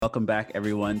Welcome back,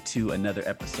 everyone, to another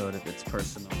episode of It's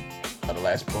Personal. The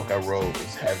last book I wrote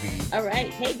was heavy. All right.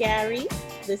 Hey, Gary.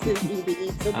 This is Evie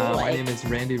Eats the Boy. My name is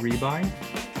Randy Rebai.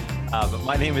 But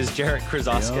my name is Jarek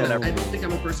Krzyzowska. I don't think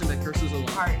I'm a person that curses a lot.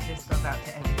 Heart just goes out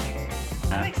to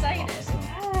educators. I'm excited. Awesome.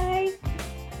 Hi.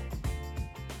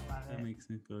 That makes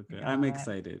me feel good. I'm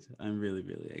excited. I'm really,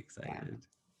 really excited.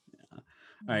 Yeah. All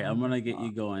right, I'm gonna get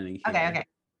you going. Here. Okay.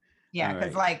 Yeah,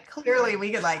 because clearly we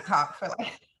could talk for the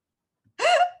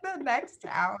next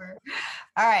hour.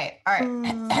 All right. All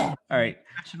right.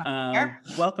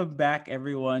 Welcome back,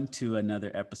 everyone, to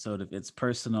another episode of It's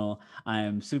Personal. I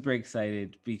am super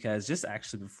excited because just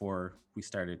actually before we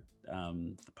started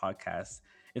the podcast,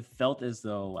 it felt as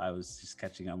though I was just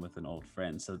catching up with an old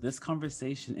friend. So this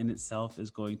conversation in itself is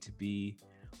going to be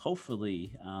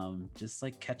hopefully just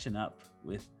catching up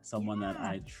with someone that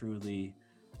I truly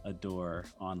adore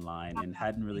online and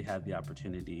hadn't really had the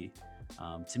opportunity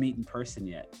to meet in person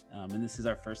yet. And this is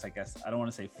our first, I guess, I don't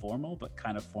want to say formal, but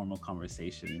kind of formal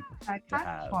conversation to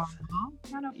have.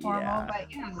 Kind of formal, but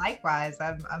likewise.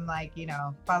 I'm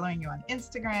following you on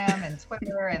Instagram and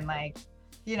Twitter and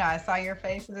I saw your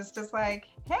face and it's just hey,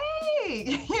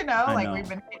 we've been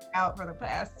hanging out for the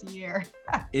past year.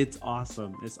 It's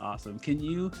awesome. Can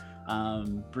you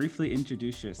briefly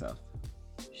introduce yourself?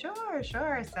 Sure.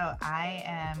 So I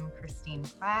am Christine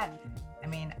Platt.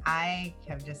 I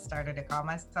have just started to call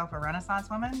myself a Renaissance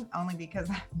woman only because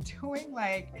I'm doing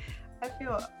I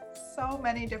feel so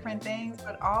many different things,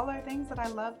 but all are things that I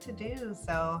love to do.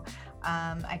 So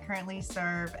I currently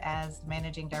serve as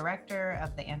managing director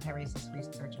of the Anti-Racist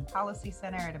Research and Policy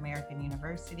Center at American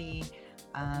University.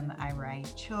 I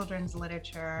write children's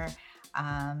literature.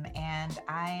 And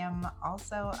I am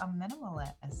also a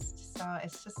minimalist. So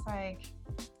it's just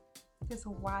this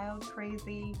wild,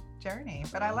 crazy journey,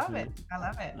 but I love it. I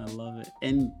love it.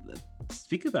 And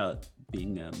speak about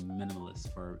being a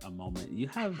minimalist for a moment. You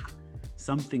have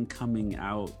something coming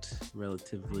out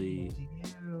relatively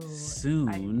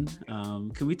soon.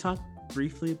 Can we talk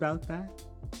briefly about that?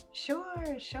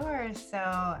 Sure. So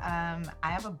I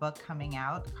have a book coming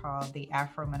out called The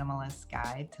Afro Minimalist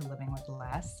Guide to Living with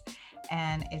Less.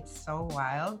 And it's so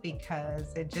wild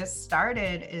because it just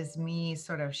started as me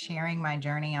sort of sharing my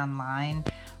journey online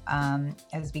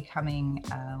as becoming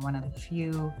one of the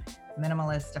few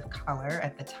minimalists of color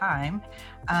at the time.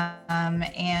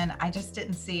 And I just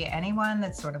didn't see anyone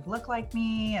that sort of looked like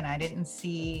me. And I didn't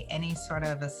see any sort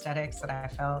of aesthetics that I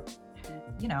felt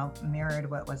mirrored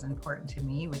what was important to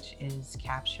me, which is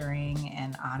capturing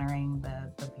and honoring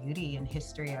the beauty and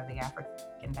history of the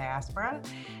African diaspora.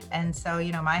 And so,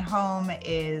 my home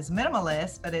is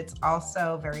minimalist, but it's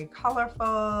also very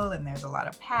colorful and there's a lot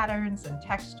of patterns and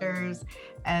textures.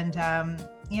 And,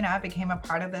 I became a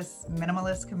part of this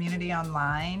minimalist community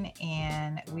online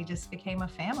and we just became a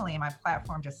family. And my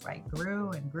platform just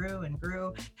grew and grew and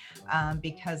grew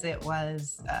because it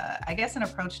was, I guess, an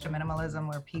approach to minimalism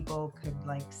where people could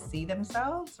see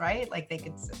themselves, right?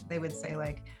 They would say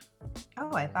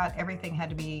oh, I thought everything had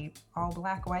to be all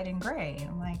black, white, and gray.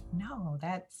 And I'm no,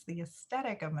 that's the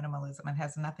aesthetic of minimalism. It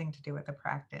has nothing to do with the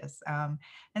practice.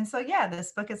 And so,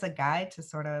 this book is a guide to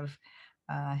sort of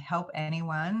help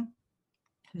anyone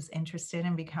who's interested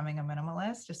in becoming a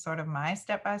minimalist, just sort of my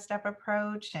step-by-step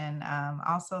approach and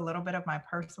also a little bit of my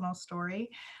personal story,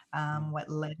 what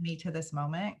led me to this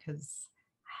moment, because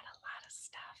I had a lot of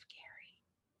stuff, Gary.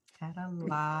 Had a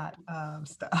lot of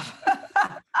stuff.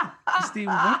 Steve,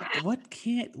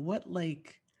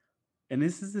 and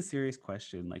this is a serious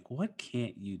question, what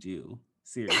can't you do?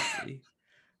 Seriously.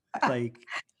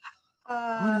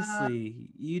 Honestly,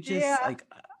 you just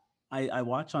I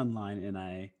watch online and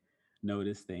I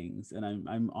notice things and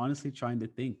I'm honestly trying to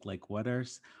think what are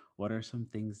some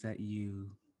things that you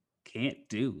can't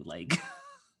do?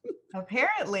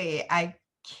 Apparently I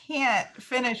can't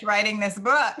finish writing this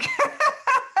book.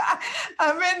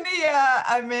 I'm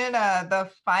in the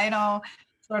final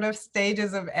sort of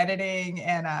stages of editing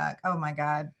and oh my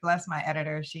God, bless my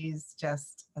editor, she's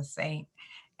just a saint.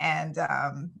 And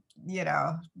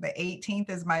the 18th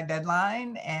is my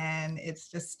deadline and it's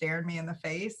just staring me in the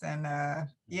face. And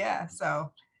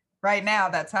so right now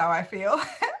that's how I feel.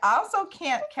 I also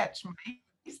can't catch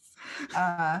mice.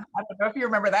 I don't know if you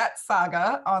remember that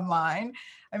saga online.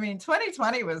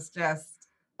 2020 was just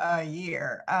a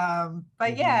year.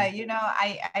 But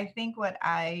I think what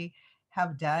I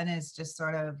have done is just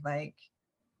sort of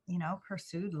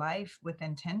pursued life with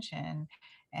intention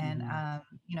and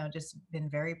just been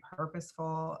very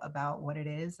purposeful about what it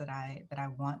is that I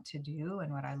want to do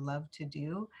and what I love to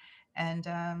do. And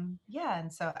yeah,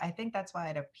 and so I think that's why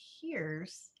it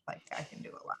appears like I can do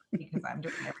a lot because I'm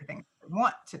doing everything I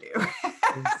want to do.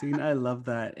 Christine, I love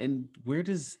that. And where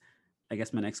does, I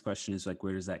guess my next question is like,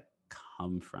 where does that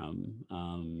come from?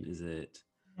 Is it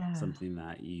Yeah. something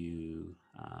that you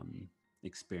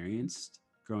experienced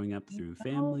growing up You through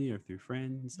know, family or through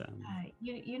friends?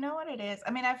 you know what it is?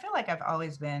 I mean, I feel like I've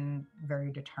always been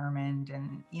very determined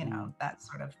and, Mm, that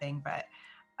sort of thing. But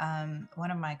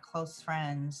one of my close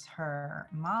friends, her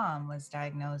mom was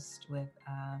diagnosed with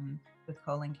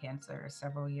colon cancer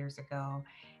several years ago.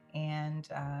 And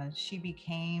she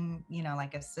became,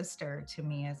 like a sister to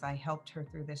me as I helped her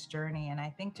through this journey. And I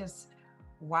think just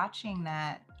watching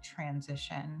that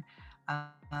transition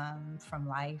from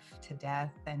life to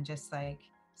death and just like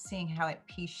seeing how at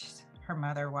peace her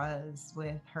mother was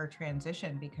with her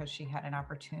transition because she had an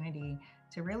opportunity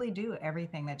to really do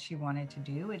everything that she wanted to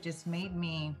do. It just made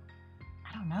me,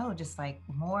 I don't know, just like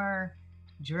more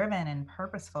driven and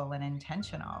purposeful and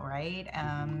intentional, right?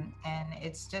 mhm. And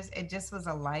it just was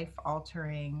a life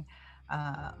altering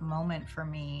moment for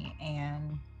me.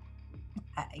 And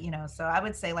so I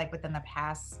would say like within the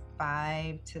past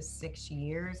 5 to 6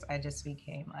 years, I just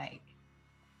became like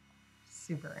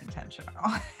super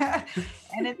intentional.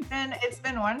 And it's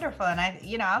been wonderful. And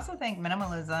I also think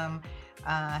minimalism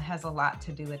has a lot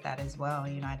to do with that as well.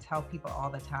 I tell people all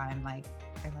the time, like,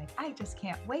 they're like, I just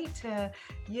can't wait to,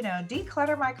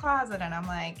 declutter my closet. And I'm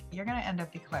like, you're going to end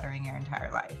up decluttering your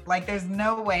entire life. Like, there's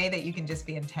no way that you can just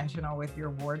be intentional with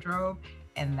your wardrobe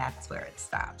and that's where it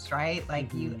stops, right?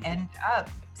 Like, you Mhm. end up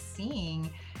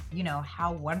seeing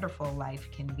how wonderful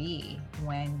life can be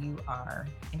when you are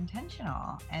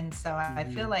intentional. And so I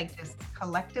feel Mhm. like just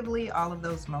collectively, all of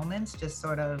those moments just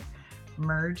sort of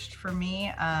merged for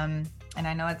me. And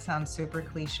I know it sounds super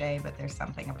cliche, but there's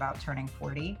something about turning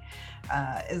 40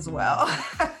 as well.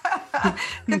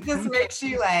 It just makes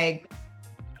you like,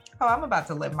 oh, I'm about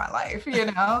to live my life.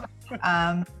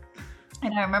 Um,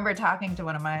 and I remember talking to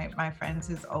one of my friends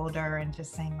who's older and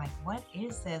just saying, like, what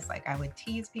is this? Like, I would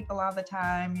tease people all the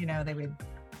time, they would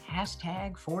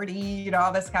hashtag 40,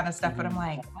 all this kind of stuff. But I'm Mhm.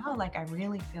 like, no, like, I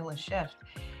really feel a shift.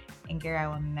 And Gary, I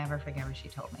will never forget what she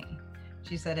told me.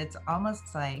 She said, it's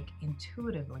almost like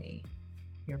intuitively,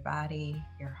 your body,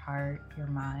 your heart, your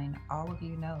mind, all of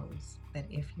you knows that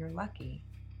if you're lucky,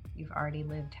 you've already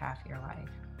lived half your life.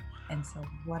 And so,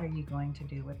 what are you going to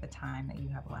do with the time that you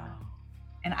have left? Wow.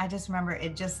 And I just remember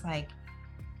it just like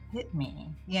hit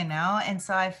me. And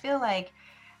so I feel like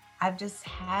I've just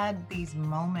had these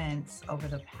moments over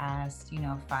the past,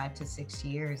 5 to 6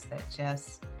 years that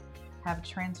just have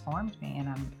transformed me. And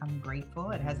I'm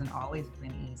grateful. It Mhm. hasn't always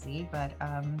been easy, but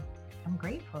I'm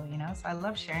grateful. So I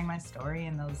love sharing my story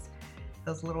and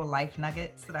those little life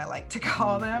nuggets that I like to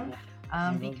call Mhm. them. I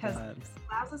love Because it that. just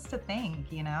allows us to think.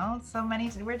 So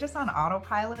many, we're just on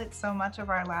autopilot so much of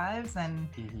our lives. And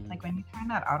Mhm. like when you turn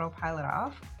that autopilot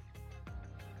off,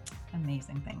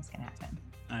 amazing things can happen.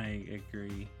 I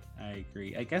agree. I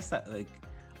agree. I guess that like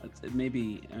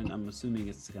maybe, and I'm assuming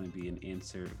it's going to be an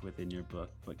answer within your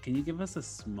book, but can you give us a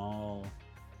small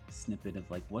snippet of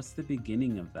like what's the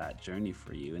beginning of that journey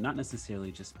for you, and not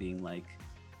necessarily just being like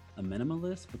a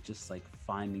minimalist, but just like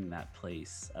finding that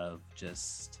place of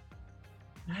just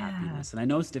Yeah, happiness. And I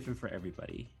know it's different for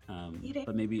everybody, it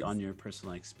but maybe on is. your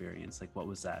personal experience, like what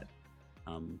was that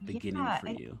beginning Yeah, for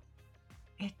you?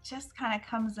 it just kind of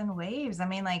comes in waves. I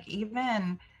mean, like,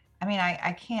 even, I mean,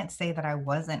 I can't say that I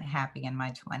wasn't happy in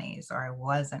my 20s or I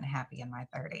wasn't happy in my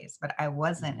 30s, but I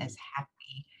wasn't Hmm. as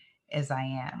happy as I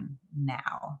am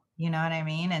now. You know what I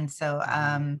mean? And so,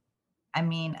 Hmm. I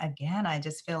mean, again, I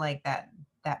just feel like that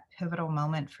pivotal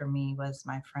moment for me was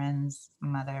my friend's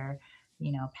mother,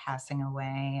 passing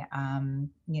away.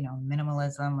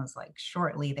 Minimalism was like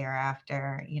shortly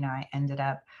thereafter. I ended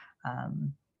up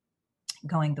um,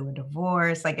 going through a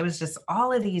divorce. Like, it was just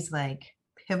all of these like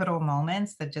pivotal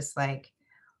moments that just like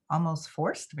almost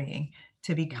forced me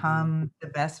to Hmm. become the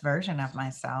best version of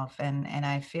myself. And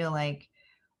I feel like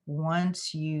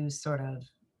once you sort of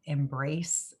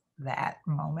embrace that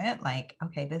moment, like,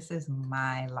 okay, this is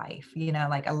my life,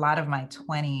 like a lot of my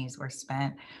 20s were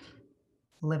spent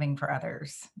living for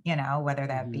others, whether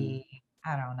that Hmm. be,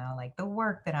 I don't know, like the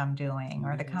work that I'm doing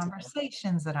or the Hmm.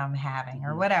 conversations that I'm having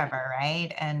or Hmm. whatever,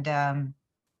 right? And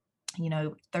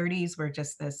 30s were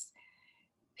just this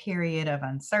period of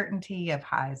uncertainty, of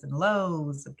highs and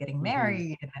lows, of getting Hmm.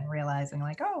 married and then realizing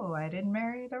like, oh, I didn't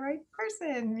marry the right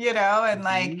person, and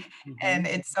like, Hmm. and Hmm.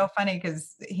 it's so funny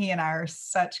because he and I are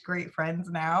such great friends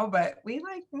now, but we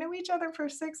like knew each other for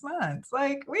 6 months.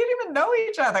 Like, we didn't even know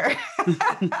each other.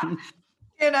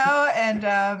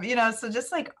 And so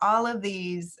just like all of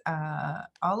these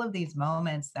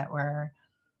moments that were,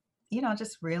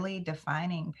 just really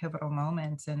defining pivotal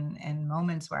moments and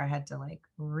moments where I had to like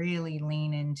really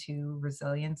lean into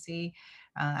resiliency.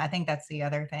 I think that's the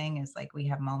other thing is like we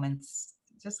have moments,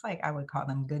 just like I would call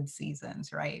them good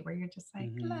seasons, right? Where you're just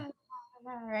like, la,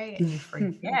 la, la, right? And you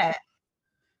forget,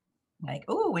 like,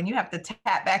 oh, when you have to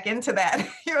tap back into that,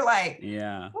 you're like,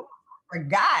 Yeah.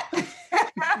 forgot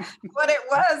what it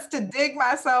was to dig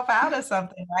myself out of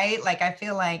something, right? Like, I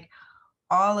feel like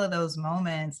all of those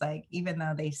moments, like, even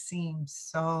though they seem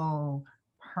so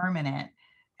permanent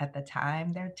at the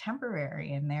time, they're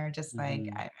temporary and they're just like,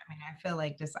 Mhm. I mean, I feel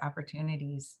like just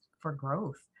opportunities for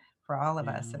growth for all of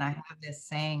us. Yeah. And I have this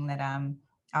saying that I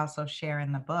also share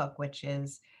in the book, which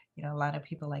is, a lot of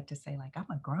people like to say, like, I'm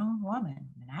a grown woman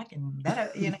and I can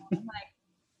better, I'm like,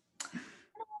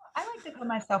 I like to call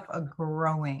myself a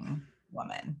growing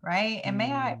woman, right? And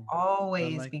may I I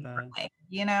always like be that.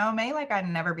 growing, may like I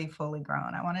never be fully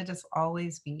grown. I want to just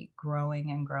always be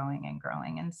growing and growing and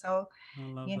growing. And so, I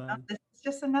love that. this is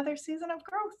just another season of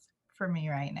growth for me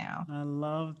right now. I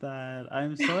love that.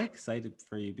 I'm so excited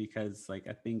for you because like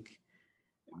I think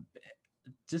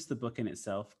just the book in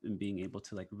itself and being able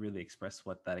to like really express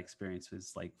what that experience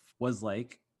was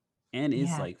like and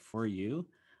is Yeah. like for you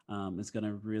is going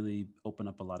to really open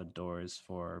up a lot of doors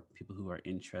for people who are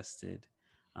interested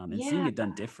and seeing Yeah. it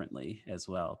done differently as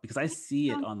well because I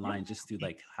see it Sounds online just through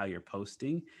different. like how you're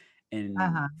posting and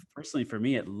Uh-huh. personally for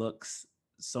me it looks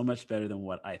so much better than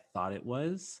what I thought it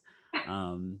was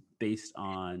based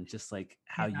on just like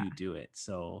how Yeah. you do it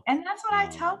so And that's what I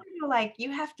tell um people, like,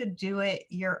 you have to do it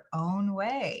your own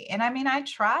way. And I mean, I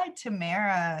tried to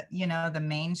mirror, the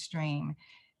mainstream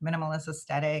minimalist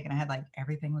aesthetic, and I had like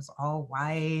everything was all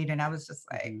white. And I was just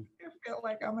like, mhm, I feel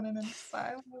like I'm in an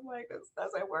asylum. Like, this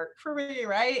doesn't work for me.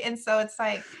 Right. And so it's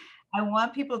like, I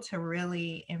want people to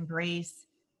really embrace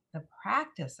the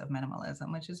practice of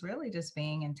minimalism, which is really just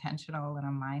being intentional and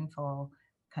a mindful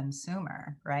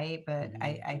consumer. Right. But I,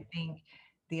 mhm. I think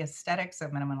the aesthetics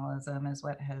of minimalism is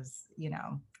what has,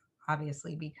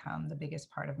 obviously become the biggest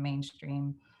part of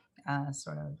mainstream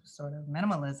sort of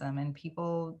minimalism. And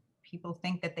people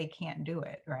think that they can't do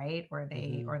it, right? Or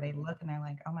they Mhm. or they look and they're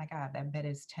like, oh my God, that bed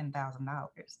is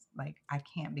 $10,000. Like, I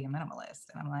can't be a minimalist.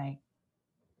 And I'm like,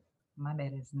 my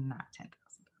bed is not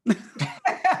 $10,000.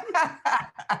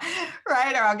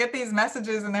 Right? Or I'll get these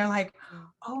messages and they're like,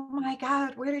 oh my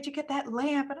God, where did you get that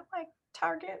lamp? And I'm like,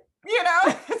 Target.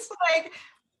 It's like,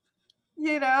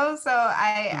 so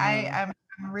Uh-huh. I'm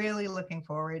really looking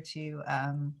forward to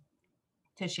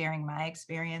sharing my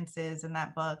experiences in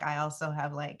that book. I also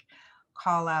have like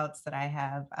call outs that I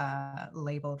have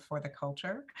labeled for the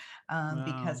culture,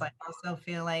 because Wow. I also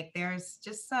feel like there's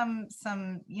just some stuff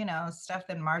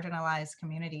that marginalized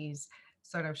communities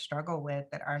sort of struggle with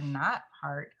that are not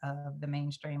part of the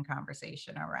mainstream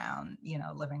conversation around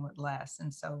living with less.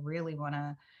 And so really want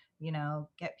to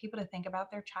get people to think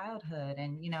about their childhood,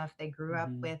 and if they grew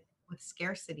up Mhm. with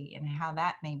scarcity and how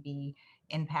that may be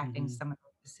impacting Mhm. some of the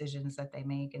decisions that they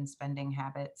make and spending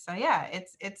habits. So yeah,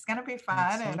 it's gonna be That's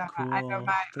fun, so and I know cool.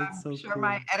 That's I'm so sure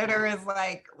my cool. editor is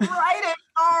like, write it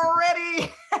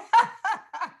already.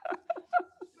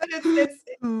 But it's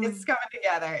Mm, coming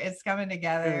together. It's coming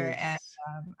together, good. and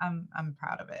I'm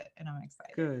proud of it, and I'm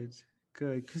excited. Good.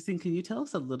 Good. Christine, can you tell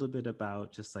us a little bit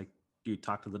about just like you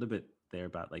talked a little bit there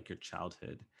about like your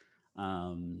childhood.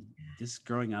 Just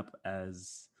growing up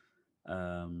as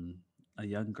um a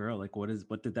young girl, like what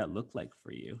did that look like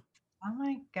for you? Oh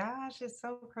my gosh, it's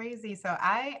so crazy. So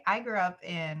I grew up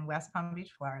in West Palm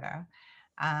Beach, Florida.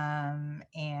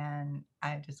 And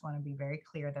I just want to be very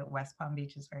clear that West Palm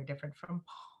Beach is very different from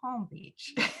Palm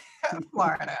Beach,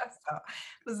 Florida. So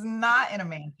it was not in a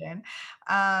mansion.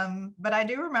 But I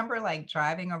do remember like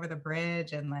driving over the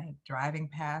bridge and like driving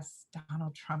past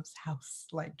Donald Trump's house,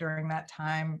 like during that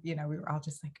time, we were all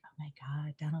just like, oh my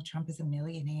God, Donald Trump is a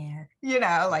millionaire,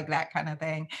 like that kind of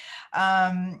thing.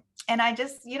 And I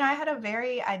just, I had a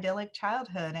very idyllic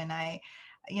childhood, and I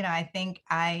think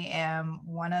I am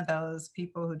one of those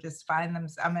people who just find them.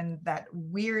 I'm in that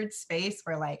weird space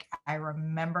where, like, I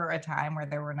remember a time where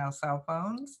there were no cell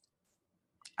phones.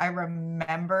 I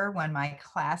remember when my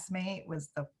classmate was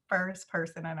the first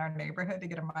person in our neighborhood to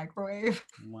get a microwave.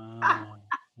 Wow.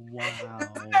 Isn't Wow.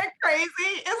 that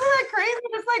crazy? Isn't that crazy?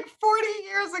 It's like 40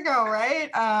 years ago, right?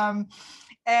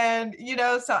 And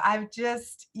so I've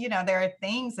just, there are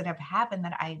things that have happened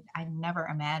that I never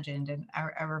imagined. And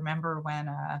I remember when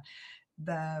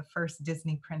the first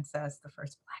Disney princess, the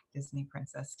first Black Disney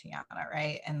princess, Tiana,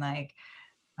 right? And like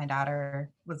my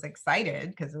daughter was excited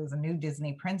because it was a new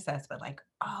Disney princess, but like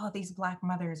all these Black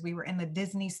mothers, we were in the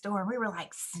Disney store, we were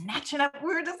like snatching up,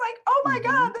 we were just like, oh my Mhm.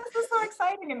 God, this is so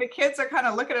exciting. And the kids are kind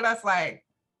of looking at us like,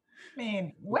 I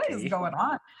mean, what is Okay. going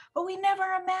on? But we never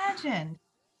imagined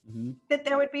Mhm. that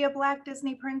there would be a Black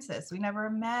Disney princess. We never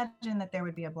imagined that there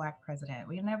would be a Black president.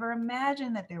 We never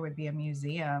imagined that there would be a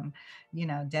museum,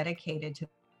 dedicated to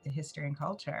the history and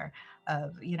culture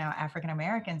of, African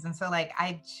Americans. And so like,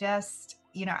 I just,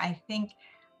 I think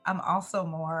I'm also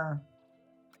more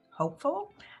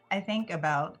hopeful. I think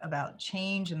about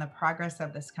change and the progress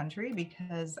of this country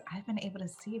because I've been able to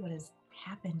see what has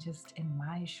happened just in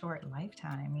my short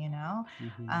lifetime.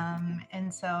 Mhm.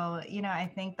 And so,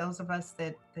 I think those of us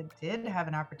that did have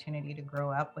an opportunity to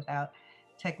grow up without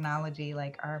technology,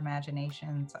 like our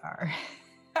imaginations are,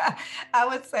 I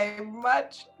would say,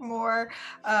 much more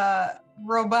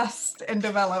robust and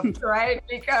developed, right?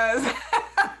 Because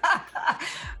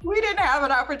we didn't have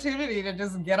an opportunity to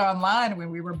just get online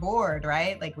when we were bored,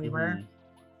 right? Like we were Mhm.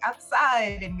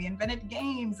 outside and we invented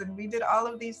games and we did all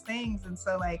of these things. And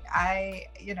so like I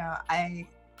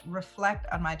reflect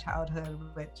on my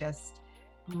childhood with just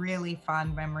really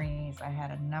fond memories. I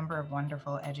had a number of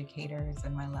wonderful educators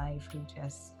in my life who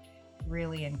just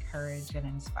really encouraged and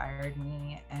inspired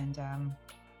me. And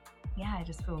yeah, I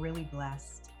just feel really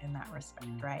blessed in that respect,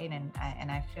 Mm. right?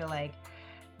 And I feel like,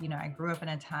 I grew up in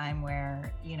a time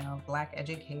where, Black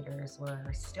educators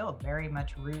were still very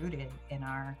much rooted in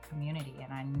our community.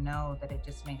 And I know that it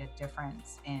just made a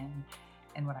difference in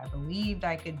what I believed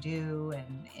I could do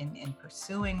and in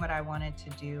pursuing what I wanted to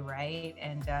do, right?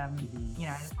 And Mhm.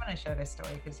 I just want to share this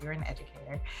story because you're an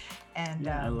educator. And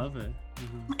Yeah, I love it.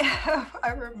 Mhm. I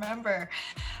remember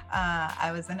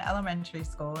I was in elementary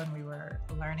school and we were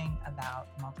learning about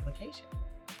multiplication.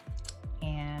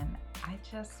 And I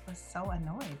just was so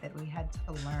annoyed that we had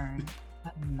to learn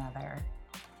another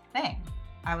thing.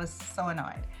 I was so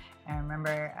annoyed. I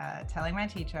remember telling my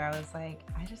teacher, I was like,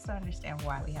 I just don't understand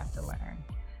why we have to learn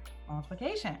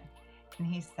multiplication. And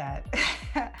he said,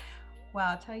 well,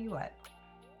 I'll tell you what.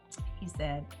 He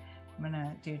said, I'm going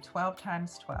to do 12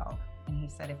 times 12. And he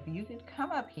said, if you could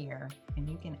come up here and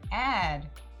you can add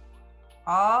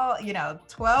all,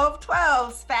 12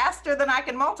 12s faster than I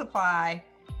can multiply,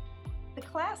 the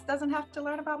class doesn't have to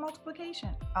learn about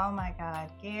multiplication. Oh my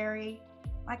God, Gary,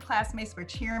 my classmates were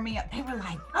cheering me up. They were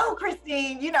like, oh,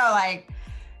 Christine, like,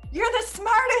 you're the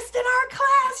smartest in our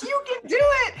class. You can do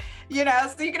it.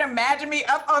 So you can imagine me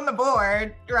up on the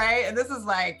board, right? And this is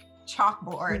like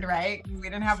chalkboard, right? We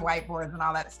didn't have whiteboards and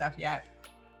all that stuff yet.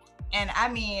 And I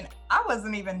mean, I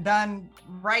wasn't even done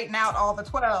writing out all the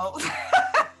 12s.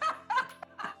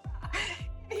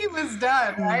 He was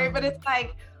done, right? But it's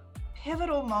like,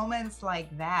 pivotal moments like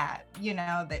that,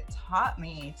 that taught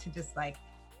me to just like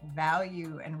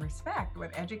value and respect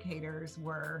what educators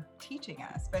were teaching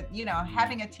us. But,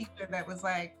 having a teacher that was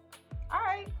like, all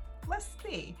right, let's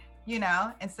see,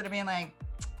 instead of being like,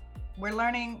 we're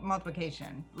learning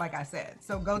multiplication, like I said,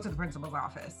 so go to the principal's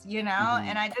office, and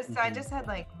I just had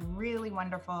like really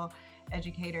wonderful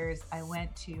educators. I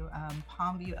went to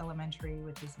Palmview Elementary,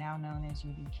 which is now known as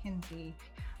UB Kinsey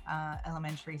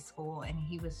Elementary School, and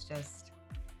he was just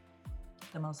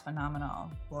the most phenomenal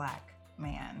Black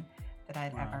man that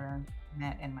I'd ever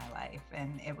met in my life.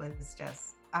 And it was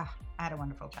just, I had a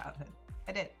wonderful childhood.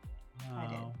 I did. Wow. I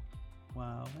did.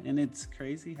 Wow. And it's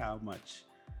crazy how much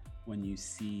when you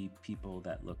see people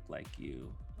that look like you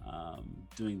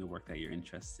doing the work that you're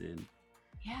interested in,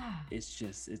 Yeah.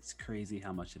 it's crazy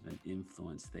how much of an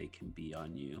influence they can be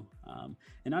on you.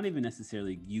 And not even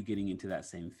necessarily you getting into that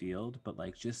same field, but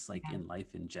like just like in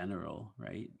life in general,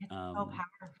 right? It's so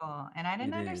powerful. And I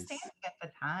didn't it understand is. it at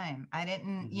the time. I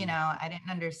didn't, Mhm. I didn't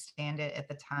understand it at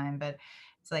the time, but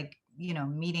it's like,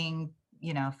 meeting,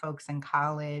 folks in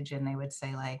college and they would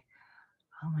say like,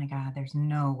 oh my God, there's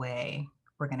no way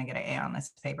we're going to get an A on this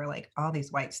paper. Like all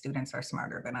these white students are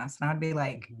smarter than us. And I'd be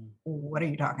like, Mhm. what are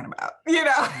you talking about?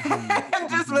 Mhm. And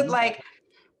just with Mhm. like,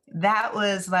 that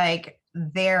was like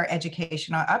their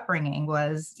educational upbringing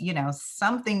was,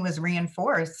 something was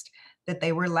reinforced that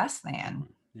they were less than.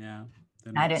 Yeah.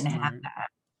 They're I not didn't have smart. that.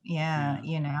 Yeah,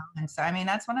 Yeah. and so I mean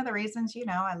that's one of the reasons,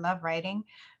 I love writing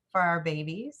for our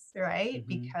babies, right? Mhm.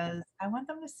 Because I want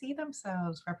them to see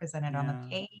themselves represented on the Yeah.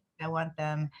 page. I want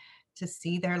them to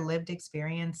see their lived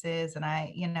experiences, and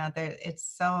it's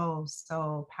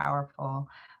so powerful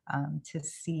to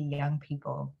see young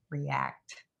people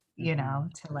react,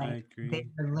 Mhm. to I like their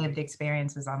agree. lived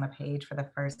experiences on the page for the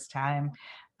first time.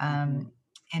 Mhm.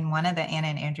 In one of the Anna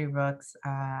and Andrew books,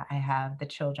 I have the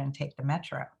children take the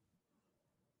metro.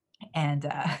 And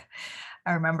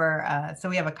I remember, so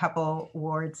we have a couple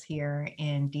wards here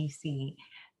in DC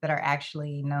that are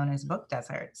actually known as book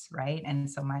deserts, right? And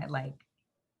so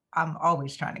I'm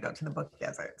always trying to go to the book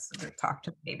deserts to talk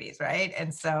to babies, right?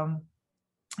 And so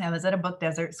I was at a book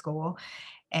desert school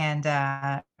and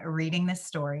reading this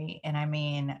story. And I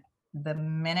mean, the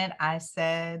minute I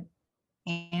said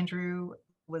Andrew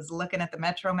was looking at the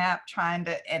Metro map trying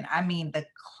to, and I mean,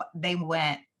 they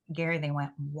went, Gary, they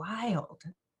went wild.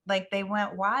 Like they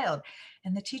went wild.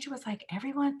 And the teacher was like,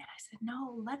 everyone, and I said,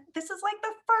 no, this is like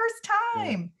the first Yeah.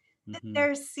 time that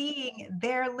they're seeing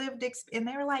their and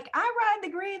they were like, I ride the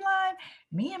green line.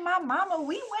 Me and my mama,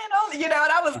 we went on, and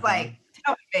I was like,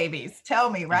 tell me, babies, tell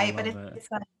me, right? But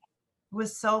it's like,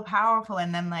 was so powerful.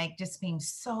 And then like just being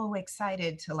so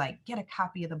excited to like get a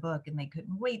copy of the book, and they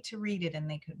couldn't wait to read it and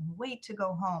they couldn't wait to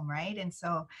go home. Right. And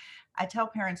so I tell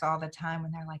parents all the time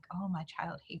when they're like, oh, my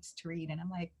child hates to read. And I'm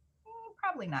like,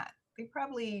 probably not. They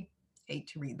probably hate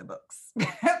to read the books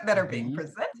that are being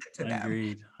presented to them.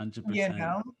 Agreed. 100%.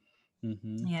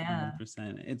 Yeah.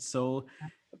 100%. It's so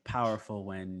powerful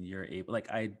when you're able, like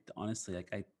I honestly,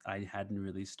 like I hadn't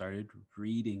really started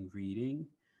reading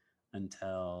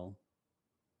until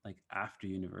like after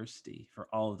university for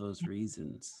all of those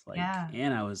reasons. Like,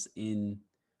 and I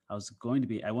wanted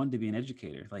to be an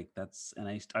educator. Like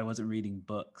and I wasn't reading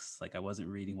books. Like I wasn't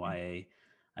reading YA.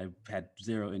 I had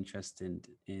zero interest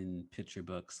in picture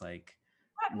books. Like,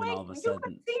 and then all of a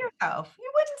sudden, you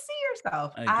wouldn't see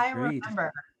yourself. I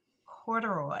remember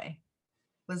Corduroy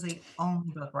was the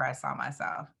only book where I saw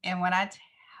myself. And when I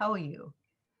tell you,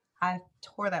 I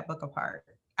tore that book apart.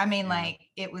 I mean, like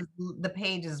the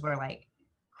pages were like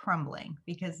crumbling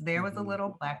because there was a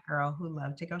little Black girl who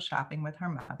loved to go shopping with her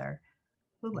mother,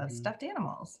 who loved stuffed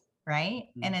animals, right?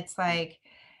 And it's like,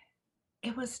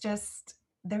 it was just,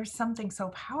 there's something so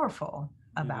powerful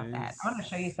about that. I want to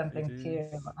show you something too.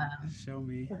 Show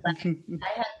me. I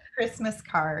had Christmas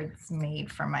cards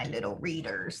made for my little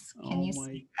readers. Can you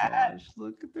see that? Gosh,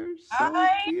 look, they're so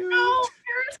cute. Know,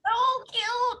 they're so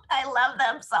cute. I love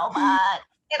them so much.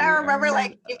 And I remember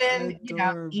like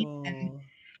even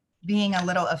being a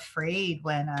little afraid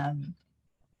when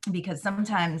because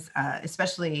sometimes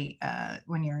especially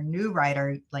when you're a new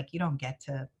writer, like you don't get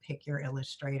to pick your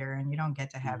illustrator and you don't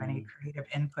get to have any creative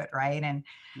input, right? And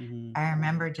I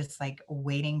remember just like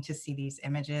waiting to see these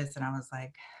images, and I was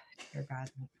like, dear God,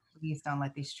 please don't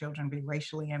let these children be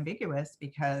racially ambiguous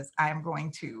because I'm going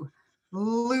to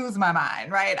lose my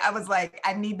mind, right? I was like,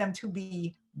 I need them to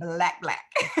be black.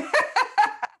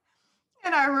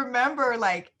 And I remember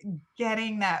like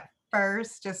getting that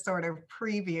first just sort of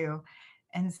preview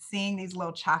and seeing these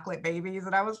little chocolate babies.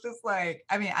 And I was just like,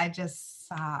 I mean, I just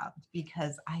sobbed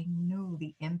because I knew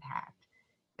the impact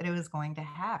that it was going to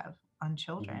have on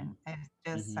children. It's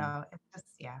just so,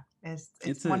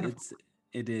 it's wonderful.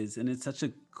 It is. And it's such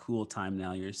a cool time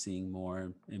now. You're seeing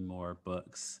more and more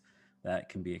books that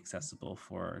can be accessible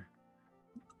for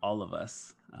all of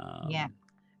us.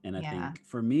 And I think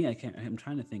for me, I'm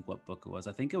trying to think what book it was.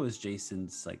 I think it was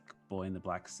Jason's like Boy in the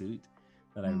Black Suit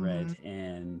that I read.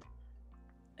 And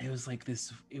it was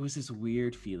this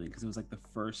weird feeling because it was like the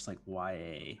first like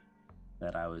YA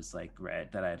that I was like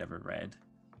that I had ever read.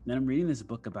 And then I'm reading this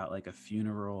book about like a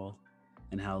funeral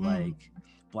and how like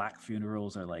Black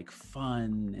funerals are like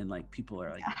fun and like people are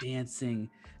like dancing.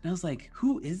 And I was like,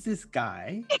 who is this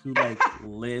guy who like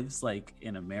lives like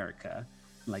in America?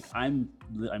 Like I'm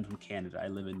from Canada. I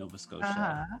live in Nova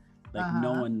Scotia.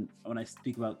 No one, when I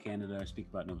speak about Canada or speak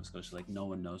about Nova Scotia, like no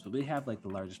one knows, but we have like the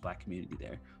largest Black community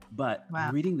there. But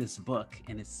I'm reading this book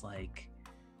and it's like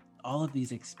all of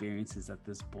these experiences that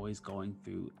this boy's going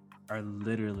through are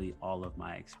literally all of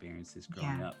my experiences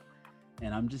growing up.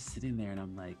 And I'm just sitting there and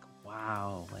I'm like,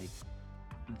 wow, like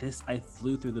this, I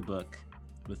flew through the book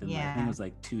within like, I think it was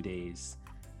like 2 days.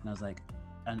 And I was like,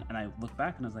 and I look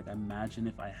back and I was like, imagine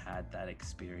if I had that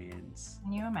experience.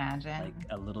 Can you imagine? Like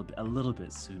a little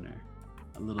bit sooner.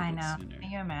 Sooner. Can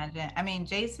you imagine? I mean,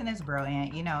 Jason is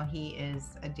brilliant. You know, he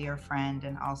is a dear friend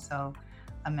and also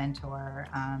a mentor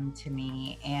to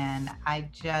me. And I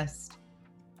just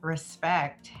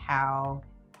respect how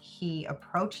he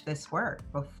approached this work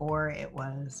before it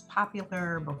was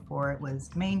popular, before it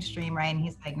was mainstream, right? And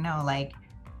he's like, no, like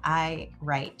I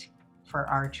write for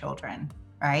our children,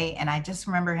 right? And I just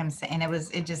remember him saying,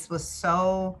 it just was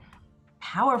so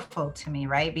powerful to me,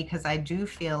 right? Because I do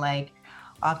feel like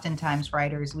oftentimes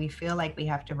writers, we feel like we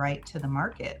have to write to the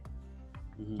market,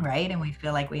 right? And we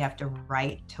feel like we have to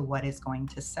write to what is going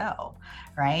to sell,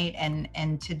 right?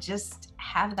 And to just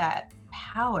have that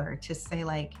power to say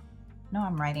like, no,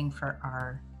 I'm writing for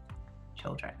our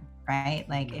children, right?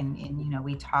 Like, and you know,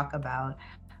 we talk about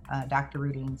Dr.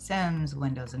 Rudine Sims,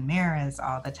 Windows and Mirrors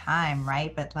all the time,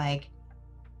 right? But like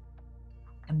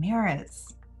the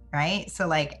mirrors, right? So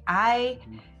like I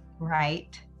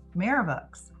write mirror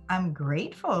books. I'm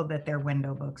grateful that they're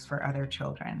window books for other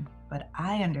children, but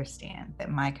I understand that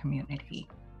my community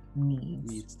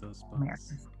needs those books.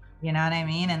 mirrors. You know what I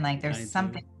mean? And like there's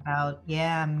something about,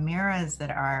 mirrors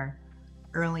that are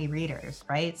early readers,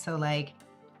 right? So like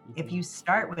if you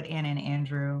start with Anna and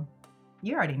Andrew,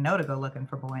 you already know to go looking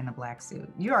for Boy in the Black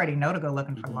Suit. You already know to go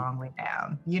looking for Long Way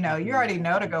Down. You know, you already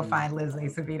know to go find Liz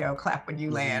Acevedo, Clap When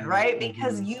You Land, right?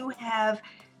 Because you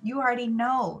already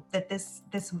know that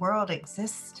this world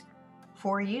exists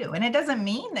for you. And it doesn't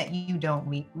mean that you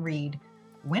don't read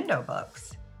window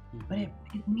books, but it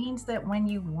means that when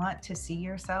you want to see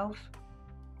yourself,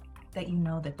 that you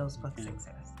know that those books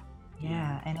exist.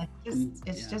 Yeah. And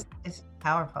it's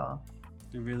powerful.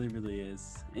 It really, really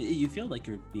is. You feel like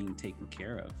you're being taken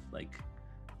care of, like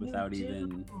without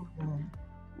even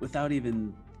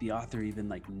the author even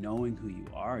like knowing who you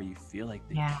are. You feel like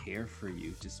they care for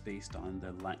you just based on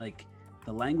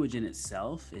the language in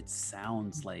itself. It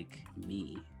sounds like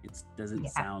me. It doesn't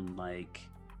sound like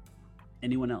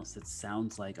anyone else. It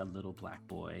sounds like a little Black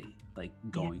boy, like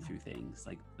going through things,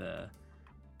 like the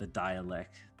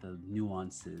dialect, the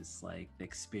nuances, like the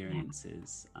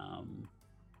experiences.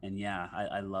 And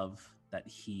I love that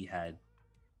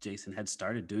Jason had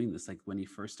started doing this, like when he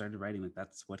first started writing, like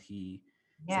that's what he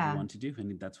said he wanted to do,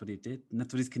 and that's what he did, and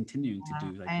that's what he's continuing to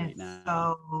do, like right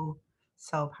now.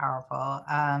 So powerful.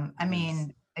 I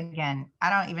mean, again,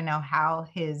 I don't even know how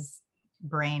his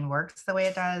brain works the way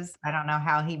it does. I don't know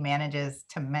how he manages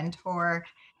to mentor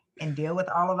and deal with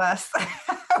all of us.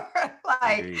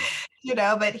 Like,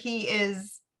 but he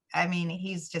is, I mean,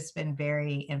 he's just been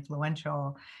very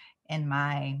influential in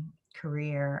my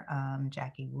career.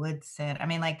 Jackie Woodson. I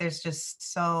mean, like there's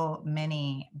just so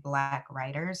many Black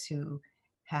writers who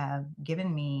have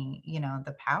given me,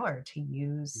 the power to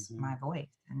use my voice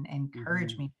and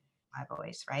encourage me to use my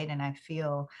voice, right? And I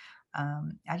feel,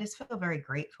 I just feel very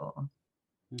grateful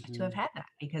to have had that,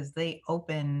 because they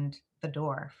opened the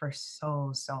door for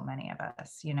so many of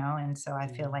us, and so I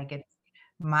feel like it's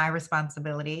my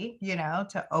responsibility,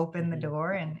 to open the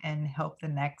door and help the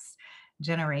next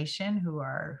generation who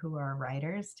are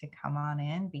writers to come on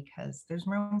in, because there's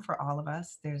room for all of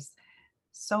us. There's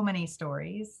so many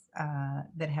stories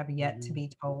that have yet to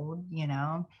be told, and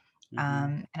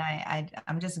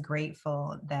I'm just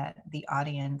grateful that the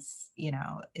audience,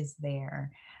 is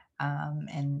there.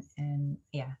 And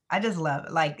I just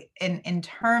love, like, in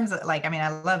terms of, like, I mean, I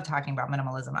love talking about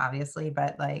minimalism, obviously,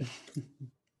 but like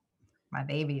my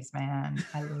babies, man,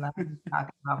 I love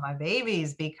talking about my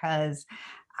babies, because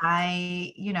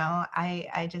I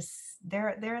just,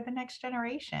 they're the next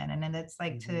generation. And then it's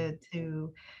like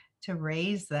to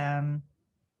raise them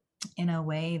in a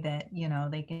way that,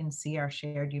 they can see our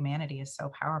shared humanity is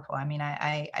so powerful. I mean,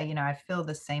 I feel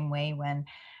the same way when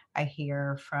I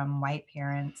hear from white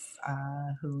parents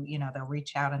who, they'll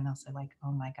reach out and they'll say like,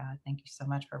 oh my God, thank you so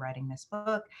much for writing this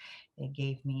book. It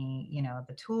gave me,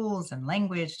 the tools and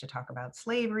language to talk about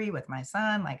slavery with my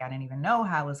son. Like, I didn't even know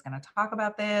how I was going to talk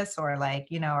about this, or like,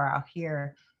 or I'll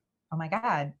hear, oh my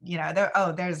God,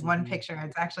 there's one picture.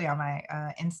 It's actually on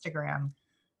my Instagram.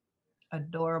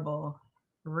 Adorable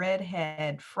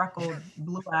redhead, freckled,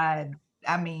 blue-eyed,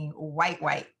 I mean, white.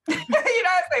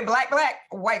 I say black,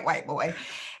 white boy.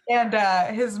 And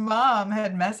his mom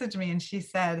had messaged me and she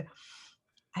said,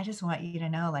 I just want you to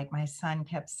know, like, my son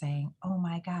kept saying, oh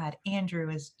my God, Andrew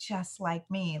is just like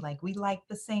me. Like, we like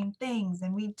the same things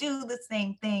and we do the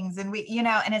same things. And we,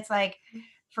 and it's like,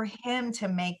 for him to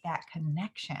make that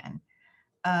connection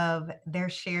of their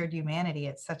shared humanity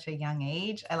at such a young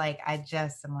age, I'm like,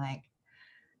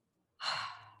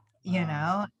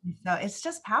 so it's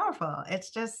just powerful. It's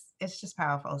just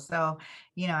powerful. So,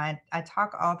 I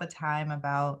talk all the time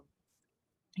about,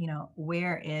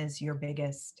 where is your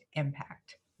biggest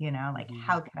impact? Like,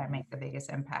 how can I make the biggest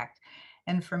impact?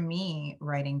 And for me,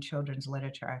 writing children's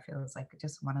literature, I feel is like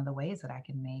just one of the ways that I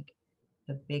can make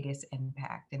the biggest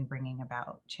impact in bringing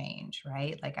about change,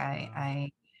 right? Like I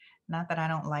not that I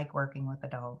don't like working with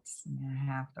adults. I mean, I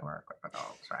have to work with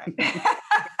adults, right?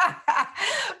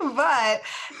 But,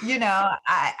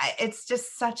 it's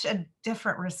just such a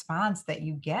different response that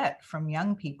you get from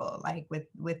young people. Like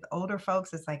with older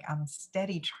folks, it's like I'm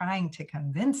steady trying to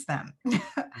convince them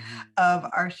of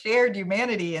our shared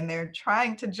humanity, and they're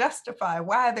trying to justify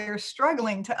why they're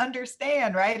struggling to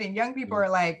understand, right? And young people are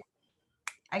like,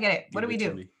 I get it. What do we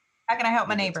do? How can I help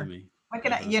my neighbor? What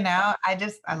can I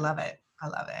love it. I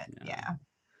love it. Yeah.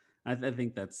 I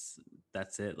think that's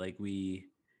it. Like we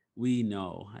we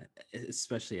know,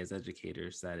 especially as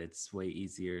educators, that it's way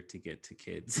easier to get to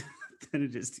kids than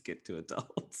it is to get to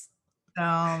adults. So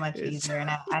much It's easier. And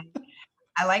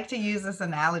I like to use this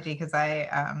analogy because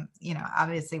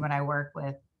obviously when I work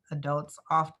with adults,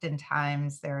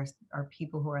 oftentimes there are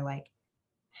people who are like,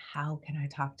 how can I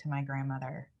talk to my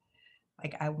grandmother?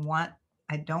 Like I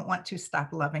don't want to stop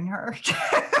loving her.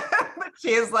 But she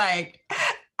is like,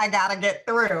 I gotta get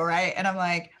through, right? And I'm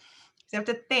like, so you have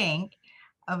to think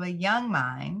of a young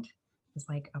mind as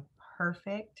like a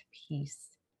perfect piece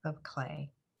of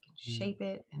clay. You can shape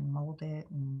it and mold it,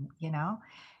 and you have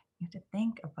to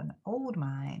think of an old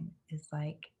mind as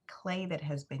like clay that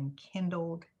has been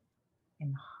kindled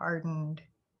and hardened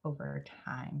over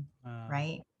time, wow.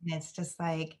 right? And it's just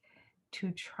like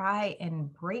to try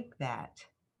and break that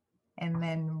and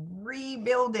then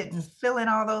rebuild it and fill in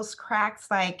all those cracks,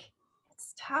 like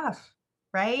it's tough,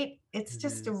 right? It's It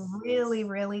just is. really,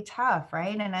 really tough,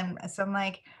 right? And I'm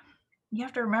like, you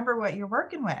have to remember what you're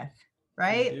working with, You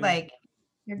right? do. Like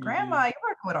your You grandma, do. you're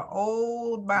working with an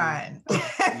old mind. You,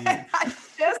 I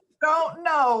just don't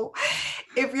know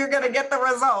if you're gonna get the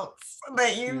results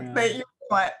that you yeah. that you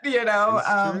want, you know.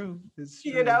 It's true. It's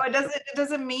true. It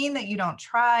doesn't mean that you don't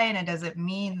try, and it doesn't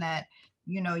mean that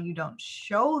you don't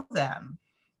show them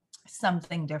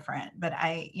something different. But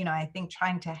I think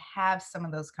trying to have some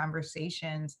of those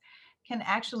conversations can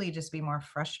actually just be more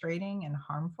frustrating and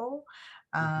harmful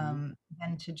Mhm.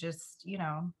 than to just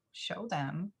show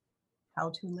them how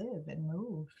to live and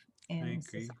move I in agree.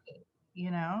 society.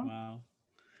 Wow.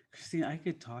 Christine, I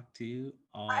could talk to you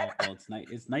all, well,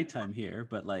 it's nighttime here,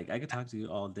 but like I could talk to you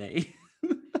all day.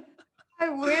 I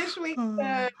wish we could.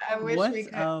 I wish we What's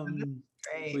could. This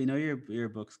is we great. know your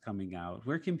book's coming out.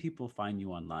 Where can people find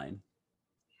you online?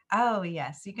 Oh,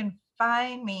 yes. You can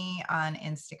find me on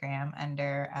Instagram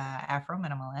under Afro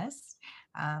Minimalist.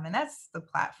 And that's the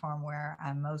platform where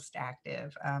I'm most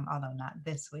active, although not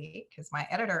this week, because my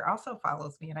editor also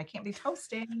follows me and I can't be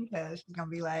posting because she's going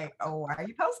to be like, oh, why are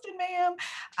you posting, ma'am?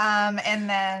 And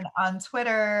then on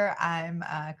Twitter, I'm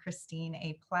Christine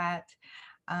A. Platt.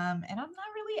 And I'm not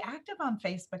really active on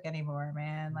Facebook anymore,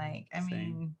 man. Like, I Same.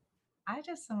 mean, I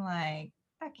just am like,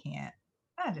 I can't.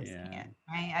 I just Yeah. can't.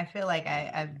 I feel like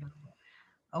I've built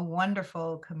a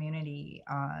wonderful community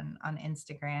on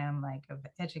Instagram, like of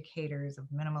educators, of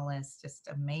minimalists, just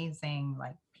amazing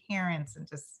like parents, and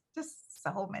just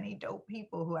so many dope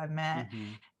people who I've met.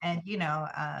 Mm-hmm.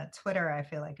 And Twitter, I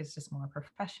feel like is just more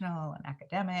professional and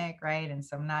academic, right? And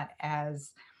so I'm not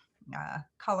as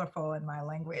colorful in my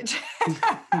language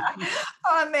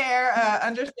on there,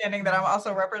 understanding that I'm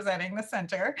also representing the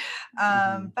center.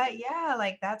 Mm-hmm. But yeah,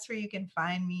 like that's where you can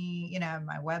find me,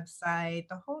 my website,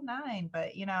 the whole nine. But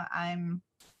I'm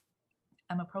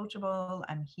approachable.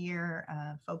 I'm here.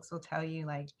 Folks will tell you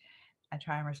like I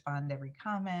try and respond to every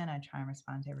comment. I try and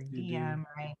respond to every You do. DM,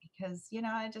 right? Because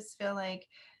I just feel like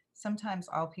sometimes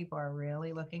all people are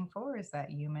really looking for is that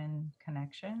human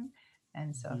connection.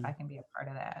 And so if Mm-hmm. I can be a part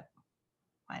of that,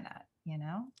 why not?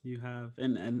 You have,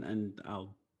 and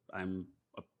I'm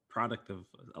a product of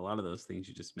a lot of those things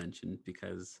you just mentioned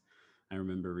because I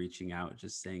remember reaching out,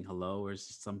 just saying hello or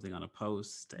just something on a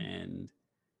post, and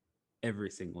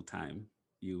every single time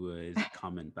you would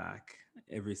comment back.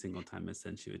 Every single time I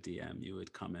sent you a DM, you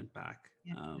would comment back.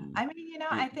 Yeah. I mean,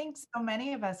 I It, think so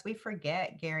many of us, we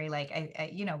forget, Gary, like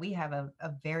we have a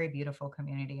very beautiful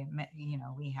community, and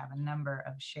we have a number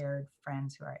of shared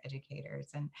friends who are educators,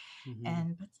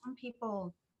 mhm, but some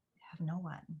people have no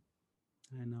one.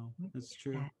 I know We it's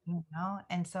forget true. that.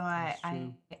 And so It's I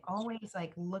true. always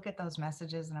like look at those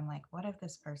messages and I'm like, what if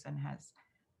this person has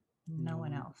no No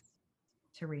one one. else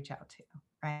to reach out to,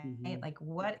 right? Hmm. Like,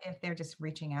 what if they're just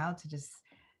reaching out to just,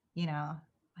 you know,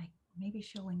 like maybe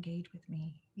she'll engage with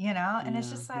me. And it's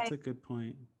Yeah, just that's like, a good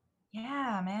point.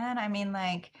 yeah, man. I mean,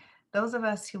 like those of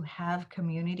us who have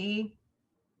community,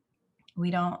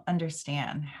 we don't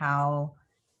understand how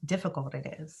difficult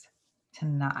it is to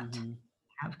not Hmm.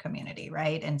 have community,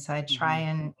 right? And so I try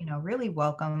Hmm. and really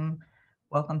welcome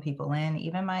people in.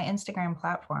 Even my Instagram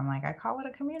platform, like I call it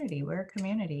a community. We're a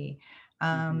community,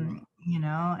 Hmm.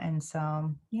 and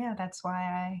so yeah, that's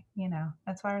why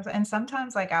that's why. And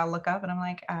sometimes like I'll look up and I'm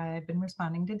like, I've been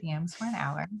responding to DMs for an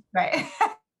hour, right?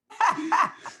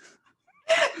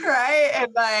 Right,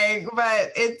 and like,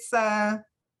 but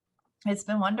it's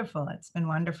been wonderful. It's been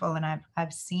wonderful, and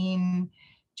I've seen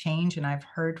change, and I've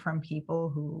heard from people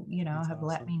who That's have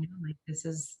let awesome. me know like this.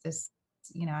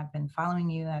 I've been following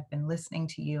you, I've been listening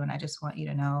to you, and I just want you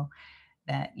to know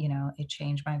that it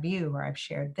changed my view, or I've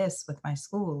shared this with my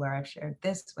school, or I've shared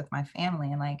this with my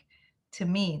family, and like to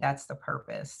me, that's the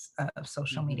purpose of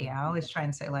social Hmm. media. I always try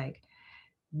and say like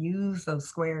use those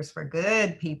squares for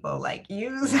good, people. Like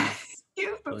use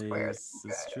use the squares. Please,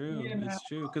 it's for true. good, you know? It's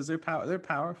true because they're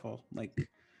powerful.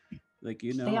 Like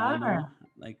you know, They I know, are.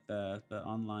 like the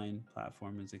online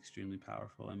platform is extremely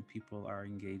powerful, and people are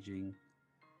engaging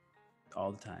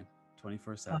all the time,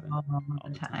 24/7, All all the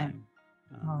the time. time.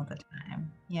 All the time.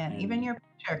 Yeah. Even And your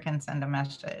picture can send a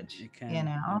message, it you can,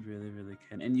 know? it really, really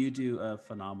can. And you do a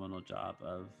phenomenal job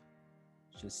of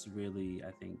just really,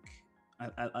 I think,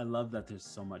 I love that there's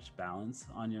so much balance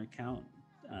on your account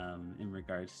in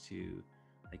regards to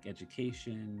like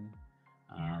education,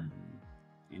 Yeah.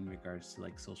 in regards to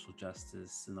like social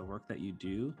justice and the work that you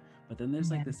do. But then there's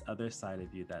like Yeah. this other side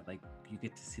of you that like you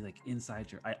get to see like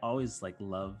inside your, I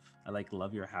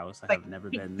love your house. I Like have never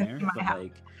been there, my but house.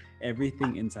 like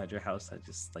everything inside your house I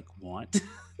just like want.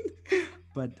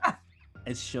 But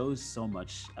it shows so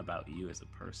much about you as a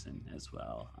person as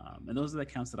well. And those are the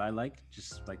accounts that I like,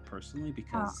 just like personally,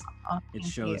 because Oh, it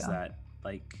thank shows you. that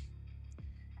like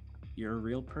you're a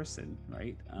real person,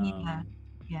 right?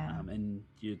 Yeah. And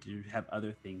you do have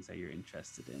other things that you're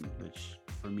interested in, which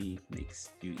for me makes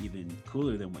you even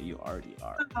cooler than what you already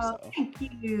are. Oh, So thank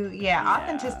you. Yeah, yeah.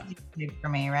 authenticity is big for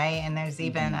me, right? And there's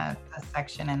even Mhm. a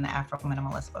section in the Afro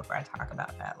Minimalist book where I talk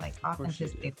about that, like Of course you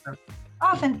do.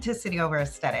 authenticity over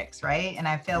aesthetics, right? And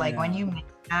I feel like when Yeah.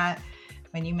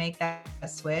 you make that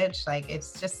switch, like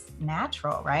it's just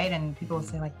natural, right? And people will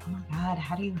Mhm. say like, "Oh my God,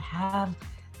 how do you have?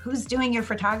 Who's doing your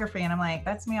photography?" And I'm like,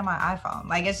 "That's me on my iPhone."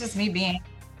 Like it's just me being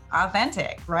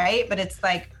authentic, right? But it's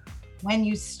like when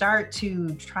you start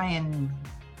to try and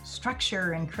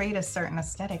structure and create a certain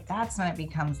aesthetic, that's when it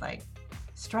becomes like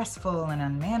stressful and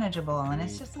unmanageable. And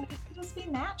it's Agreed. just like it should just be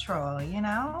natural, you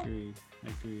know? Agreed.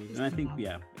 Just And I think,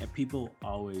 natural. yeah, people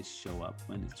always show up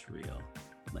when it's real.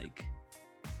 Like,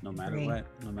 no matter Agree.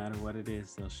 what it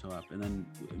is, they'll show up. And then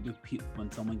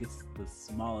when someone gets the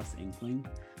smallest inkling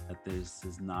that this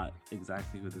is not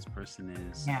exactly who this person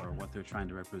is Yeah. or what they're trying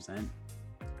to represent,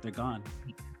 they're gone.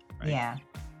 Right?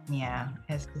 Yeah.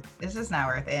 It's just not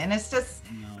worth it. And it's just,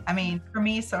 No. I mean, for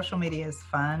me, social media is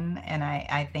fun. And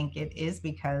I think it is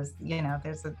because, you know,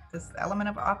 there's this element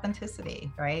of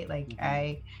authenticity, right? Like Mhm.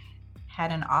 I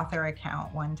had an author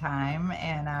account one time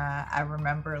and I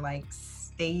remember like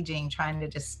trying to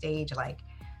just stage like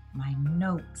my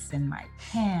notes and my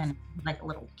pen, like a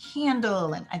little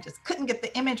candle. And I just couldn't get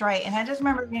the image right. And I just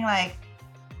remember being like,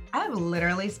 I've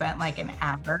literally spent like an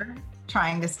hour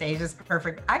trying to stage this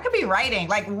perfect. I could be writing.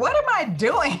 Like, what am I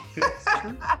doing? It's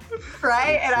true.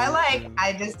 Right. It's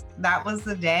And so true. that was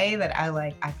the day that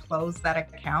I closed that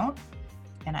account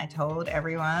and I told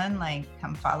everyone, like,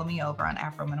 come follow me over on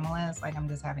Afro Minimalist. Like, I'm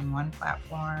just having one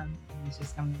platform. And it's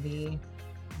just going to be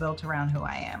built around who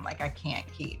I am. Like, I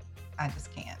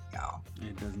just can't go.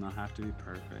 It does not have to be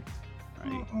perfect, right?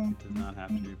 Mm-mm. It does not have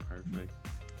to be perfect.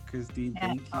 Christine, At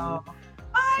thank you all.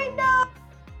 I know.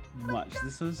 so much.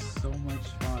 This was so much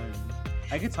fun.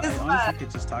 I This honestly was-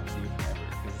 could just talk to you forever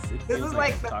because it This feels is like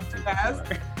like I've the talked to you best.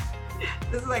 before.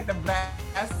 This is like the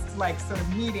best, like, sort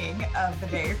of meeting of the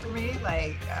day for me.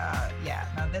 Like, yeah,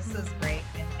 no, this is great.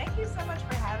 And thank you so much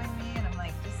for having me.